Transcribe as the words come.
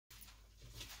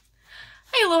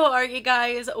Hello, are you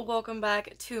guys? Welcome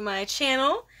back to my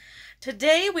channel.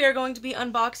 Today we are going to be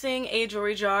unboxing a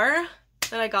jewelry jar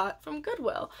that I got from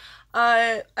Goodwill.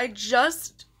 I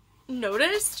just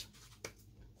noticed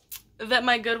that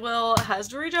my Goodwill has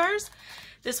jewelry jars.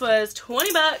 This was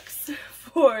 20 bucks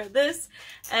for this,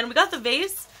 and we got the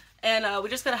vase, and we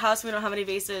just got a house and we don't have any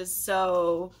vases,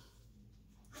 so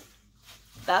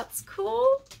that's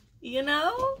cool, you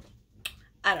know?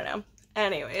 I don't know.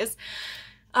 Anyways,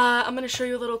 I'm going to show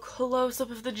you a little close-up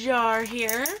of the jar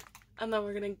here, and then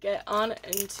we're going to get on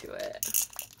into it.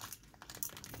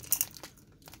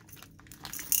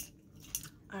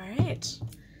 Alright,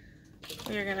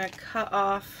 we're going to cut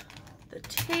off the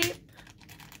tape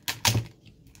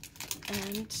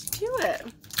and do it.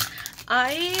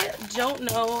 I don't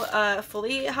know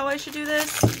fully how I should do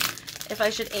this, if I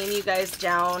should aim you guys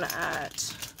down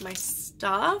at my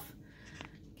stuff.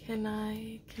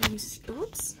 Can you see?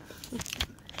 Oops.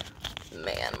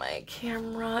 Man, my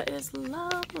camera is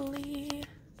lovely.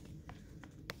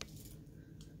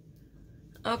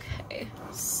 Okay,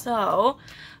 so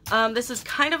this is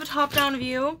kind of a top-down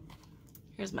view.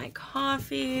 Here's my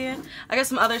coffee. I got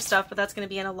some other stuff, but that's going to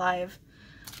be in a live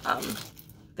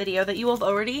video that you will have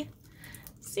already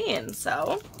seen.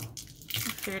 So I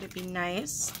figured it'd be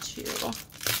nice to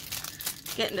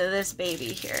get into this baby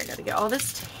here. I got to get all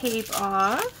this tape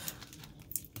off.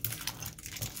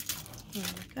 Here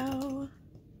we go.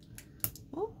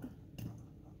 Oh.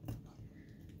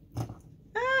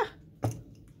 Ah.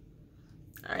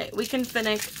 All right, we can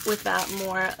finish with that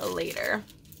more later.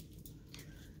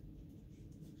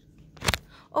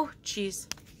 Oh, jeez.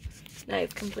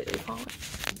 Knife completely fallen.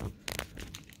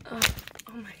 Oh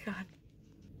my god.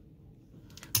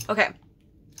 Okay.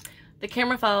 The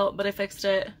camera fell, but I fixed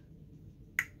it.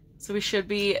 So we should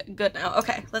be good now.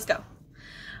 Okay, let's go.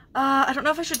 I don't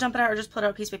know if I should dump it out or just pull it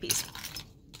out piece by piece.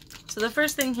 So the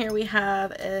first thing here we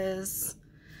have is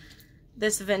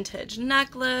this vintage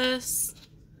necklace.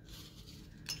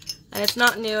 And it's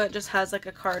not new, it just has like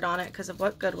a card on it because of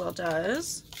what Goodwill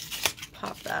does.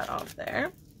 Pop that off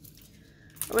there.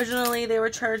 Originally they were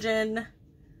charging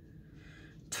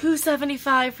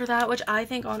 $2.75 for that, which I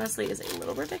think honestly is a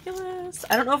little ridiculous.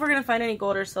 I don't know if we're going to find any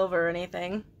gold or silver or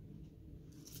anything.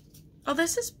 Oh,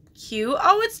 this is cute.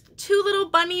 Oh, it's two little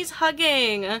bunnies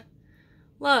hugging.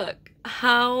 Look,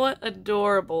 how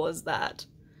adorable is that?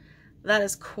 That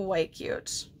is quite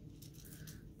cute.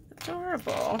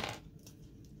 Adorable.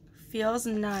 Feels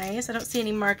nice. I don't see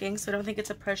any markings, so I don't think it's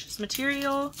a precious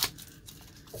material.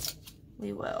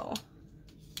 We will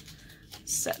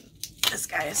set this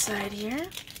guy aside here.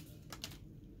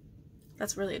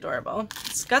 That's really adorable.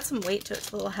 It's got some weight to it.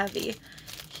 It's a little heavy.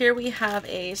 Here we have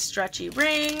a stretchy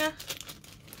ring.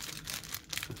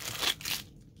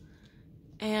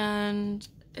 And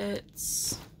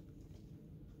it's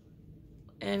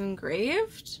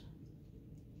engraved.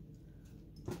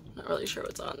 Not really sure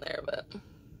what's on there, but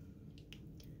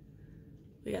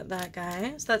we got that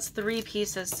guy. So that's 3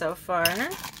 pieces so far.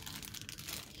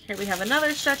 Here we have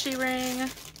another stretchy ring.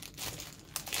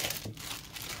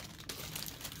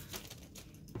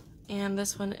 And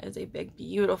this one is a big,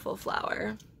 beautiful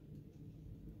flower.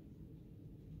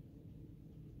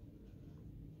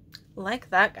 Like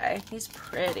that guy. He's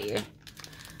pretty.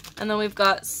 And then we've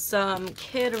got some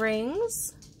kid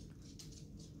rings.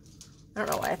 I don't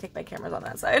know why I think my camera's on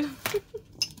that side.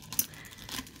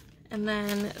 And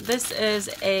then this is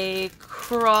a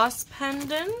cross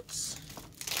pendant.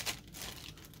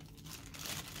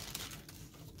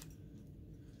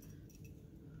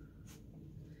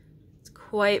 It's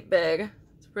quite big.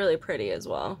 It's really pretty as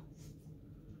well.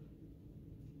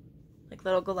 Like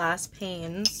little glass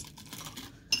panes.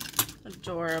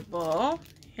 Adorable.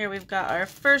 Here we've got our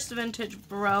first vintage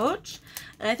brooch.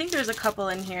 And I think there's a couple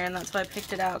in here, and that's why I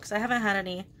picked it out, because I haven't had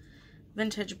any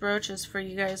vintage brooches for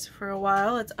you guys for a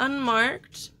while. It's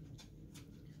unmarked.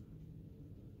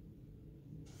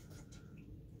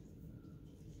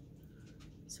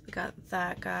 So we got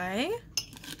that guy.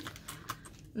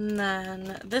 And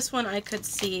then this one I could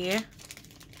see. And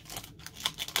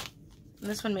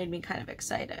this one made me kind of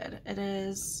excited. It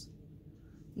is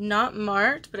not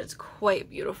marked, but it's quite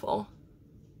beautiful.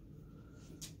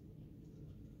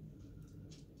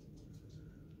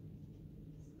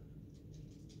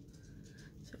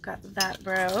 So we've got that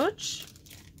brooch.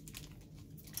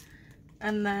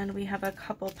 And then we have a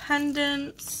couple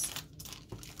pendants.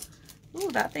 Ooh,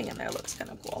 that thing in there looks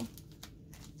kind of cool.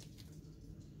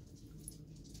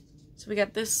 So we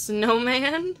got this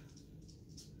snowman.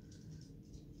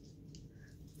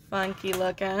 Funky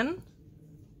looking.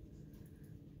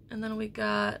 And then we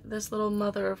got this little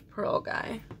mother of pearl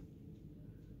guy.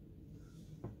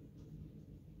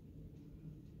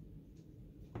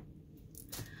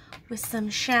 with some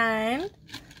shine.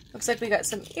 Looks like we got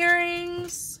some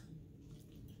earrings.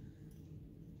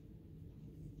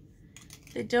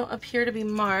 They don't appear to be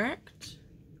marked.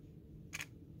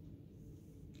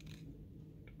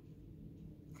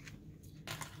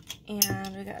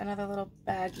 And we got another little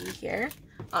baggie here.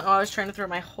 Oh, I was trying to throw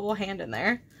my whole hand in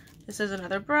there. This is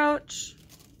another brooch.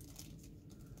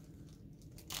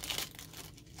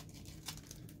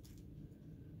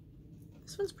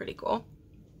 This one's pretty cool.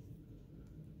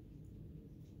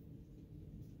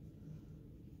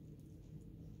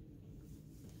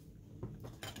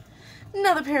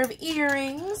 Another pair of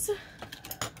earrings.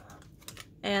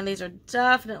 And these are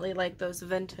definitely like those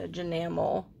vintage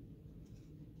enamel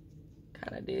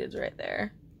kind of dudes right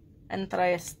there.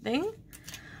 Anthrace thing.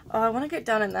 Oh, I want to get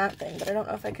down in that thing, but I don't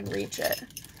know if I can reach it.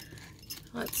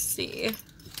 Let's see.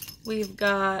 We've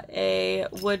got a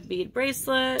wood bead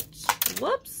bracelet.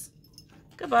 Whoops.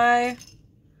 Goodbye.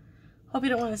 Hope you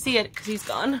don't want to see it because he's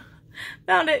gone.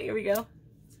 Found it. Here we go.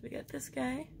 So we got this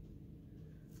guy.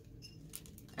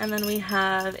 And then we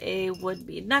have a wood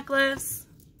bead necklace.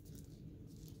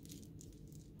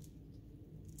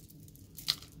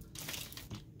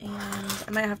 And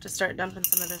I might have to start dumping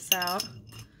some of this out.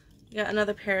 We got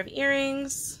another pair of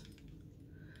earrings.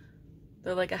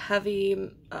 They're like a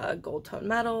heavy gold tone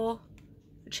metal.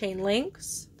 Chain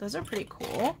links. Those are pretty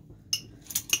cool.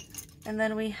 And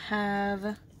then we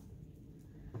have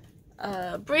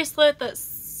a bracelet that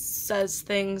says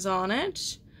things on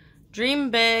it.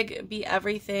 Dream big, be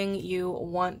everything you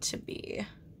want to be.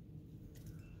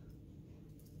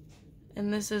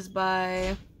 And this is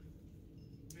by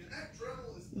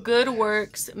Good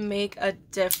Works Make a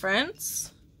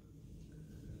Difference.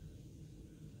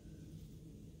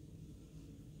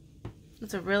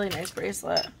 It's a really nice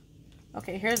bracelet.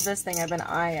 Okay, here's this thing I've been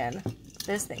eyeing.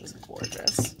 This thing's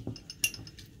gorgeous.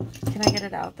 Can I get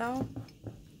it out though?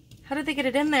 How did they get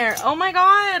it in there? Oh my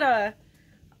god!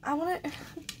 I want to...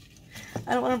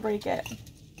 I don't want to break it.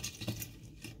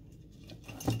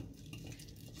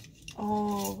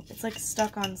 Oh, it's like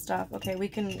stuck on stuff. Okay, we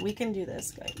can do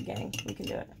this, gang. We can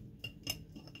do it.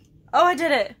 Oh, I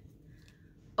did it!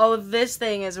 Oh, this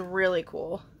thing is really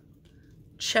cool.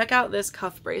 Check out this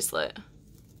cuff bracelet.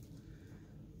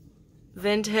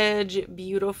 Vintage,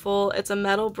 beautiful. It's a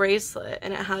metal bracelet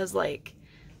and it has like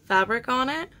fabric on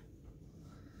it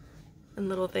and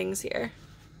little things here.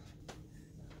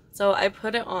 So I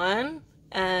put it on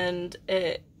and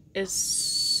it is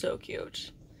so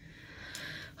cute.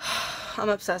 I'm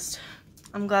obsessed.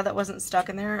 I'm glad that wasn't stuck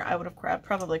in there. I would have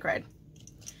probably cried.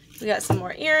 We got some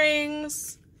more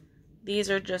earrings. These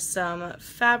are just some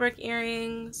fabric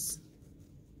earrings.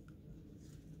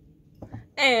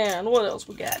 And what else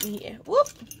we got in here? Whoop!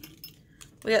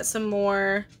 We got some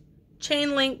more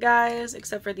chain link guys,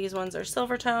 except for these ones are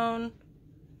silver tone.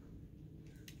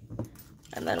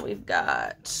 And then we've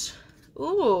got,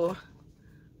 ooh,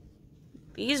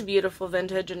 these beautiful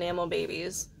vintage enamel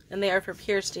babies. And they are for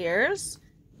pierced ears.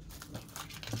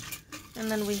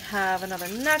 And then we have another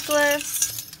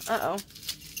necklace. Uh-oh.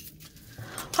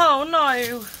 Oh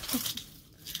no!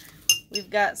 We've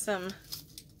got some...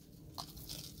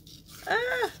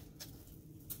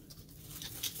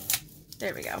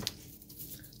 There we go.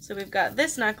 So we've got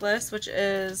this necklace, which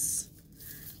is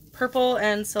purple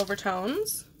and silver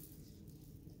tones.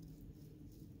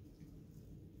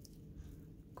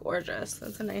 Gorgeous.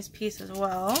 That's a nice piece as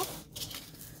well.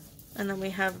 And then we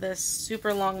have this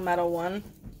super long metal one.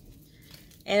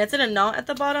 And it's in a knot at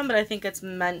the bottom, but I think it's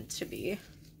meant to be.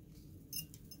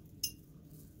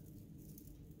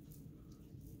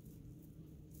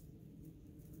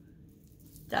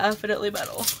 Definitely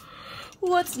metal.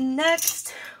 What's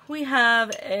next? We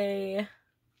have a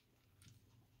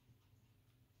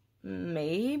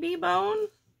maybe bone?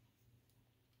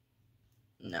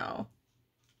 No.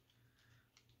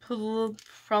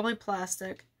 Probably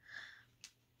plastic.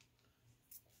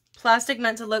 Plastic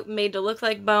made to look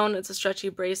like bone. It's a stretchy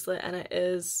bracelet and it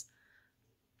is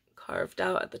carved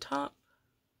out at the top.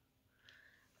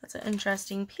 That's an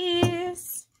interesting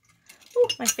piece. Ooh,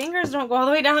 my fingers don't go all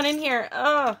the way down in here.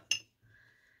 Oh.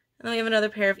 And then we have another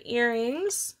pair of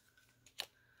earrings.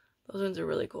 Those ones are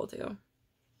really cool too.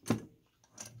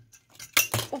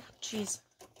 Oh, jeez.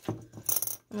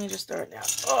 Let me just throw it down.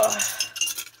 Oh.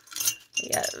 We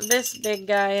got this big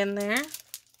guy in there.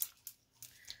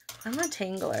 I'm a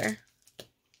tangler.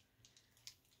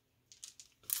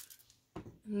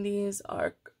 And these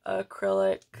are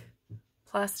acrylic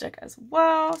plastic as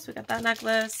well. So we got that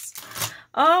necklace.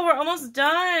 Oh, we're almost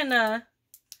done.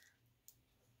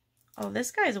 Oh,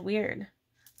 this guy's weird.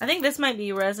 I think this might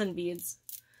be resin beads.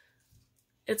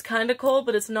 It's kind of cold,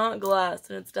 but it's not glass,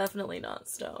 and it's definitely not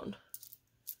stone.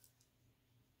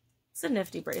 It's a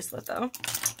nifty bracelet though.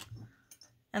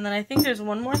 And then I think there's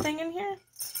one more thing in here.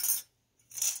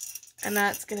 And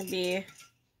that's going to be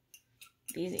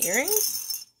these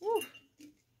earrings. Woo.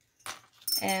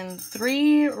 And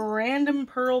 3 random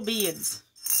pearl beads.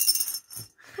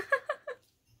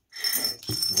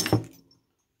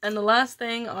 And the last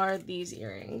thing are these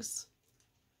earrings,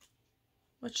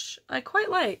 which I quite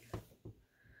like.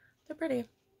 They're pretty.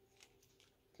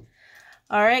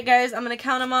 Alright guys, I'm going to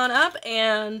count them on up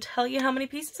and tell you how many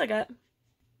pieces I got.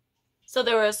 So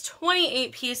there was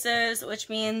 28 pieces, which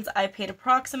means I paid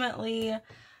approximately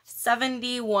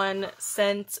 71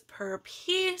 cents per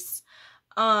piece,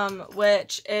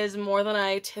 which is more than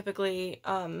I typically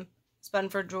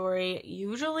spend for jewelry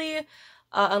usually,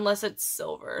 unless it's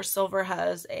silver. Silver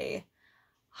has a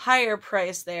higher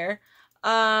price there. Do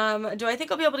I think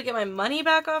I'll be able to get my money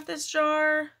back off this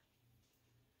jar?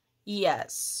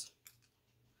 Yes.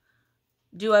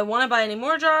 Do I want to buy any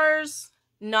more jars?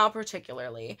 Not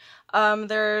particularly.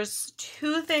 There's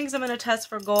 2 things I'm going to test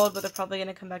for gold, but they're probably going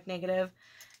to come back negative.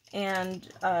 And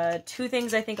 2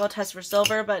 things I think I'll test for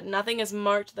silver, but nothing is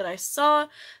marked that I saw,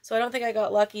 so I don't think I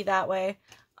got lucky that way.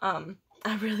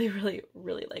 I really, really,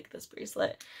 really like this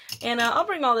bracelet. And I'll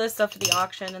bring all this stuff to the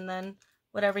auction, and then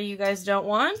whatever you guys don't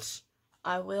want,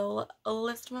 I will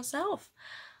list myself.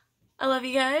 I love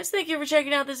you guys. Thank you for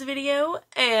checking out this video,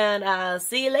 and I'll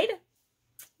see you later.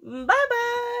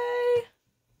 Bye-bye.